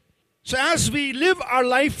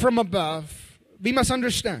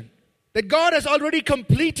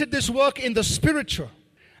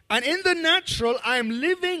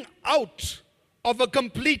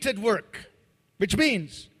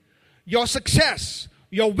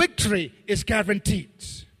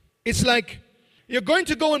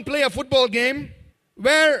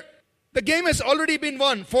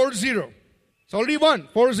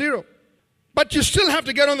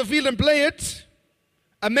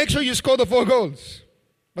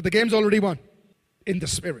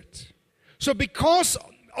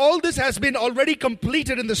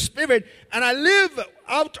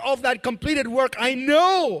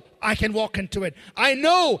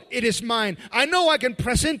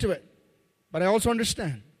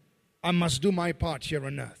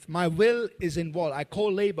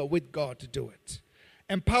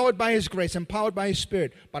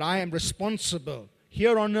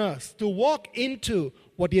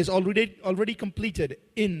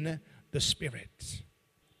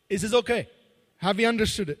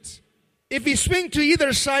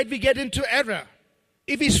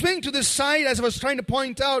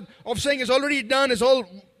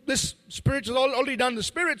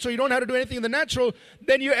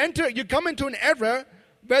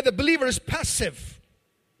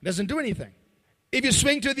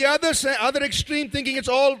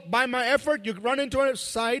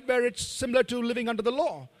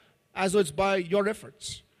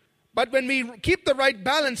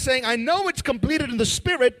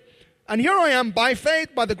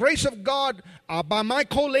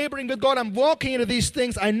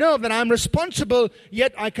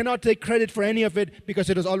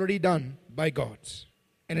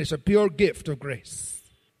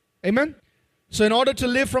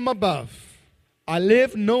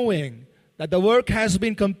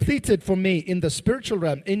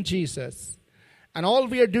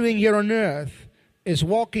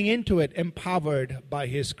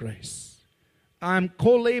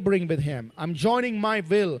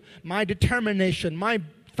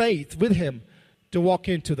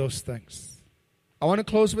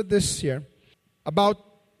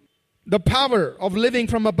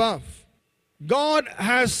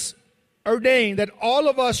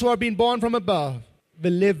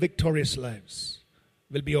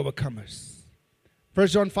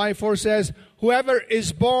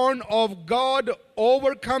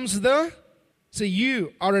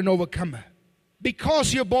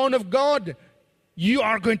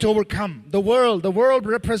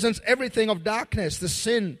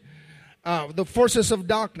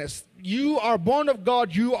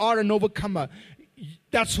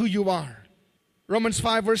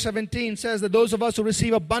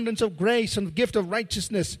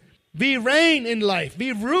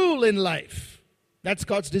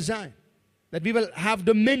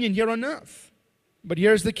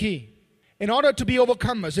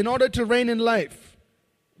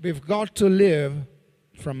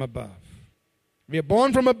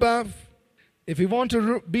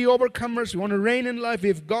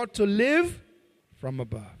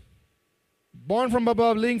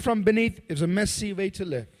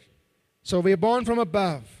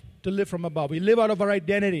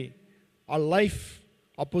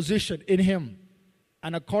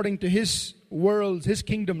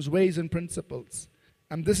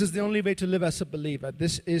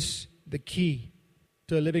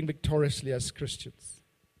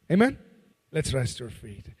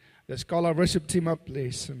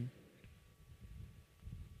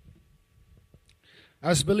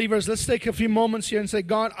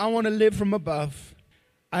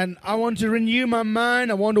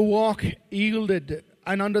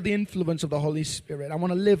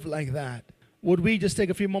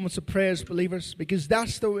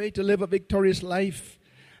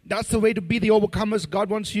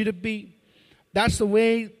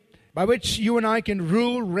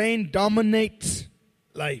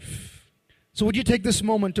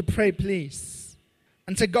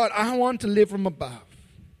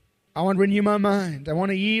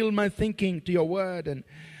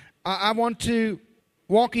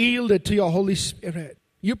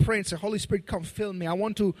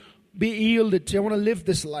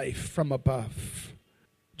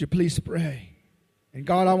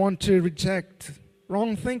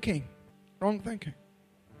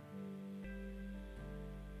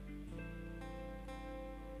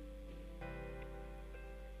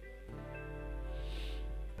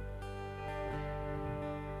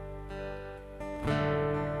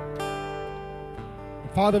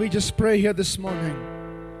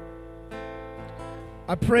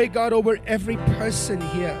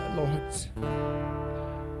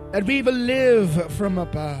that we will live from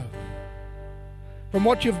above, from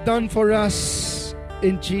what you've done for us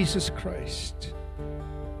in Jesus Christ.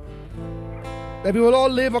 That we will all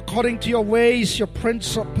live according to your ways, your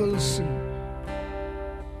principles, and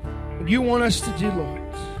what you want us to do, Lord.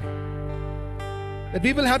 That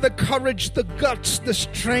we will have the courage, the guts, the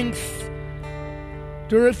strength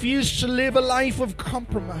to refuse to live a life of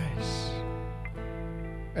compromise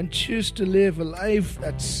and choose to live a life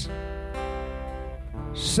that's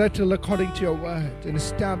settled according to your word and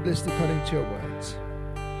established according to your words.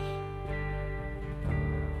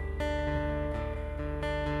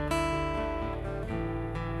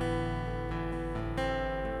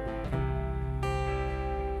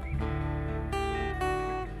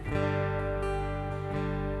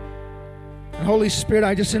 And Holy Spirit,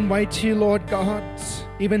 I just invite you, Lord God,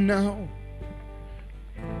 even now,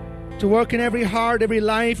 to work in every heart, every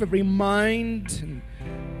life, every mind, and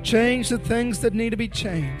change the things that need to be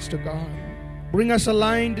changed, oh God. Bring us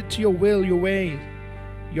aligned to your will, your way,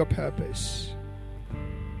 your purpose.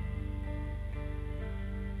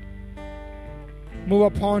 Move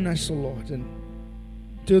upon us, O Lord, and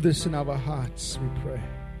do this in our hearts, we pray.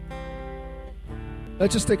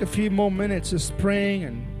 Let's just take a few more minutes just praying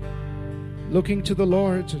and looking to the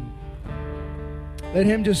Lord, and let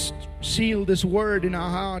Him just seal this word in our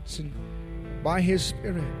hearts and by His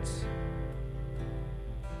Spirit.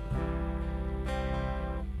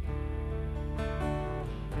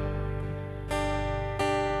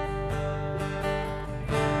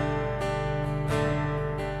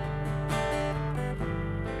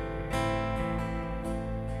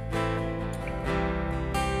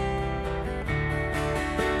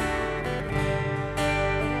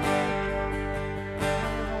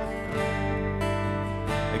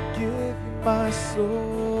 My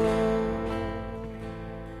soul,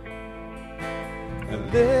 I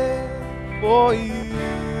live for you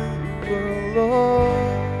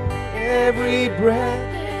alone. Every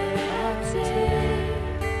breath that I take,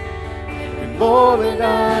 every moment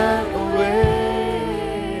I'm away.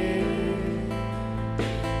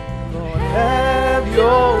 Lord, have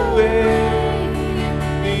your way in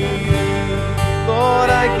me. Lord,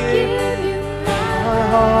 I give you my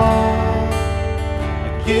heart.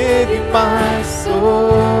 Give you my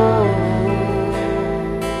soul.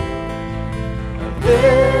 I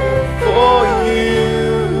live for you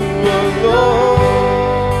alone.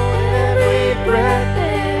 Every breath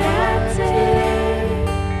that I take,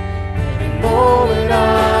 every moment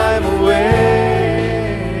I'm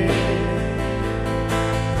away.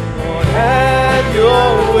 Lord, have your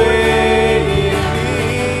way.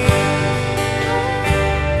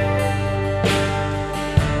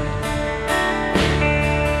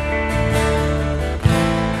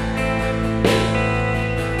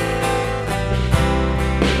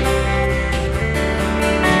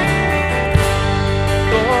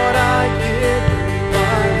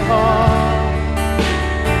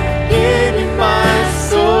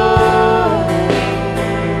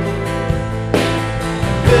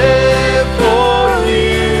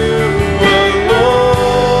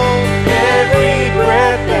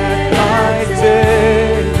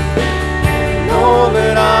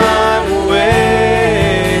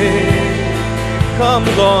 Come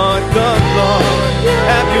Lord,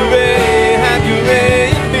 have your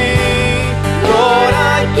way in me. Lord,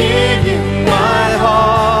 I give you my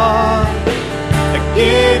heart, I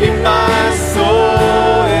give you my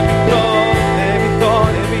soul. Every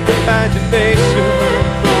thought, every imagination,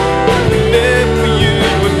 I live for you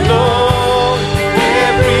alone.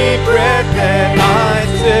 Every breath that I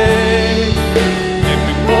take,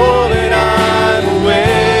 every moment I'm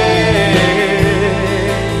away.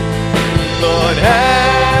 Lord,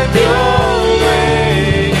 have your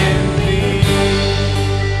way in me.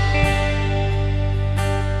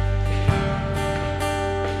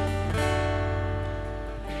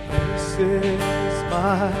 This is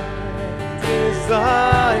my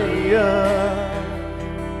desire,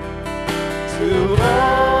 to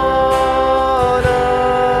honor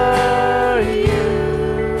you,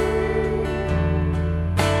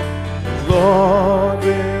 Lord,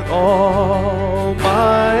 with all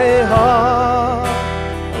my heart.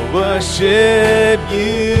 Worship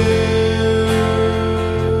you.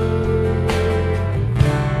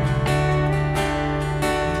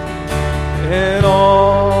 And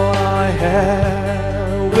all I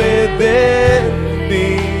have within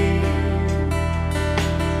me,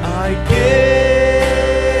 I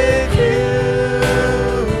give you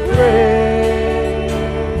praise.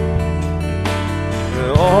 And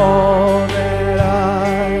all that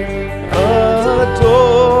I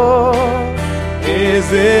adore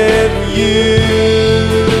is in you.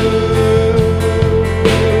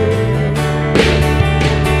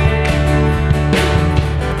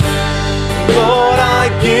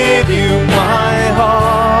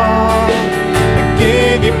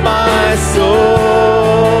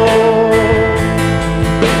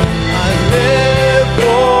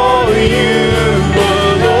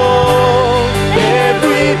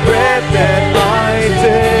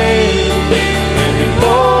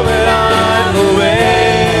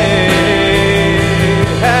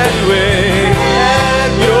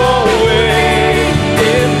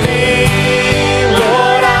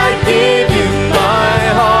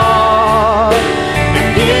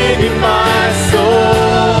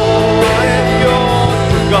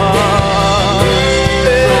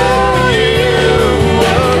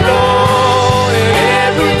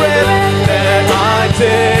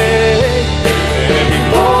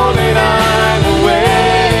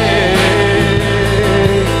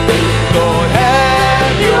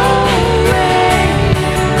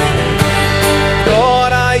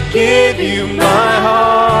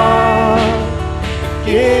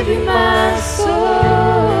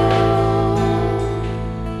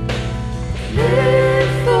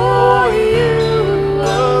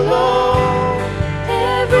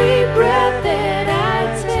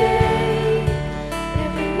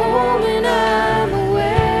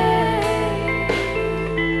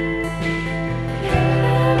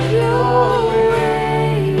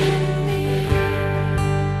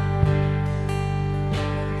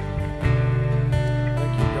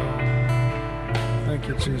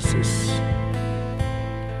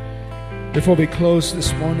 Before we close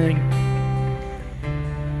this morning,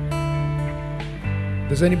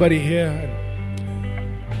 there's anybody here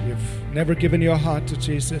and you've never given your heart to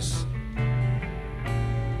Jesus,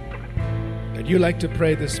 that you like to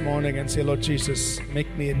pray this morning and say, Lord Jesus, make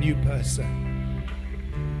me a new person.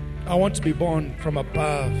 I want to be born from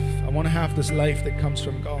above. I want to have this life that comes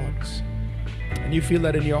from God. And you feel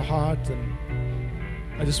that in your heart, and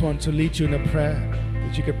I just want to lead you in a prayer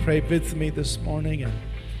that you could pray with me this morning and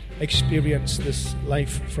experience this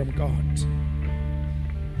life from God.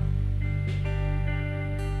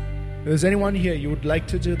 If there's anyone here you would like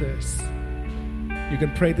to do this, you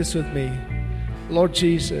can pray this with me. Lord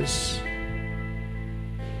Jesus,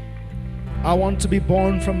 I want to be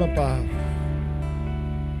born from above.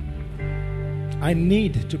 I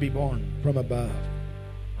need to be born from above.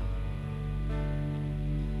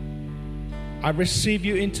 I receive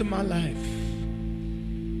you into my life.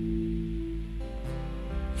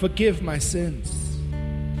 Forgive my sins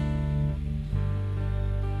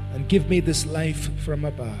and give me this life from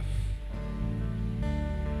above.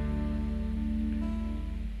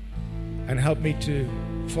 And help me to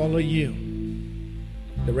follow you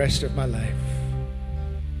the rest of my life.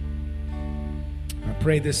 I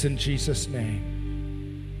pray this in Jesus'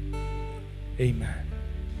 name. Amen.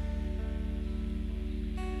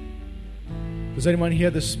 Is anyone here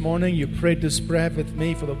this morning, you prayed this prayer with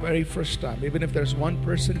me for the very first time? Even if there's one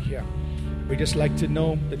person here, we just like to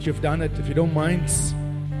know that you've done it. If you don't mind,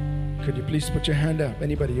 could you please put your hand up?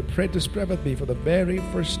 Anybody, you prayed this prayer with me for the very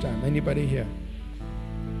first time? Anybody here?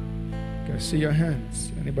 Can I see your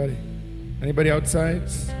hands? Anybody? Anybody outside?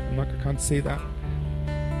 I can't see that.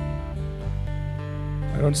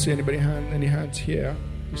 I don't see any hands here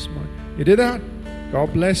this morning. You did that?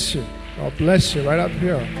 God bless you. God bless you right up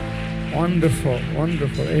here. Wonderful,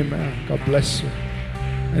 wonderful. Amen. God bless you.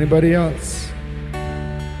 Anybody else?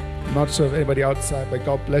 I'm not sure if anybody outside, but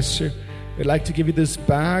God bless you. We'd like to give you this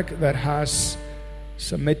bag that has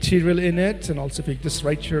some material in it, and also if you just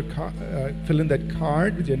write your fill in that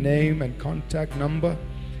card with your name and contact number,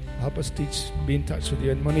 help us be in touch with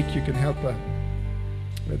you. And Monique, you can help her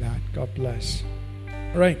with that. God bless.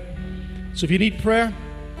 All right. So if you need prayer,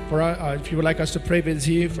 if you would like us to pray with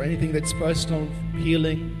you for anything that's personal,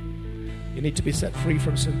 healing, you need to be set free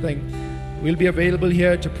from something, we'll be available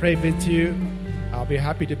here to pray with you. I'll be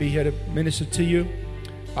happy to be here to minister to you.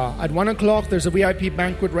 At 1 o'clock, there's a VIP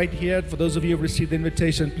banquet right here. For those of you who received the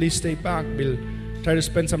invitation, please stay back. We'll try to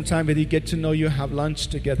spend some time with you, get to know you, have lunch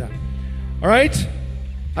together. All right?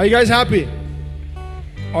 Are you guys happy?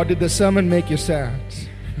 Or did the sermon make you sad?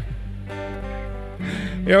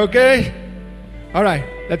 You okay? All right,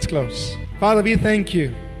 let's close. Father, we thank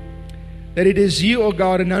you that it is you, O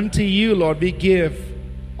God, and unto you, Lord, we give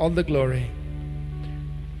all the glory.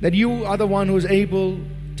 That you are the one who is able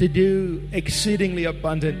to do exceedingly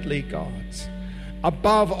abundantly, God,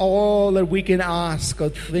 above all that we can ask or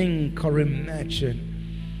think or imagine,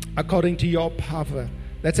 according to your power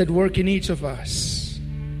that's at work in each of us.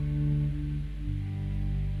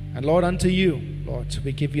 And Lord, unto you, Lord,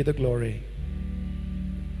 we give you the glory.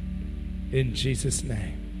 In Jesus'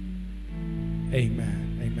 name,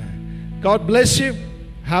 amen, amen. God bless you.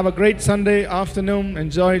 Have a great Sunday afternoon.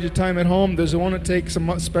 Enjoy your time at home. Those who want to take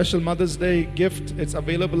some special Mother's Day gift, it's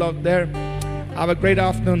available out there. Have a great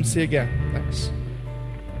afternoon. See you again. Thanks.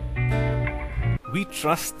 We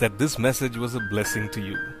trust that this message was a blessing to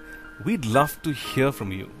you. We'd love to hear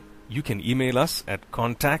from you. You can email us at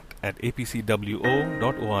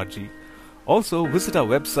contact@apcwo.org. Also, visit our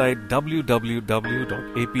website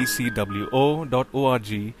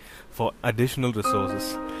www.apcwo.org for additional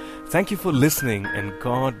resources. Thank you for listening, and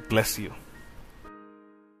God bless you.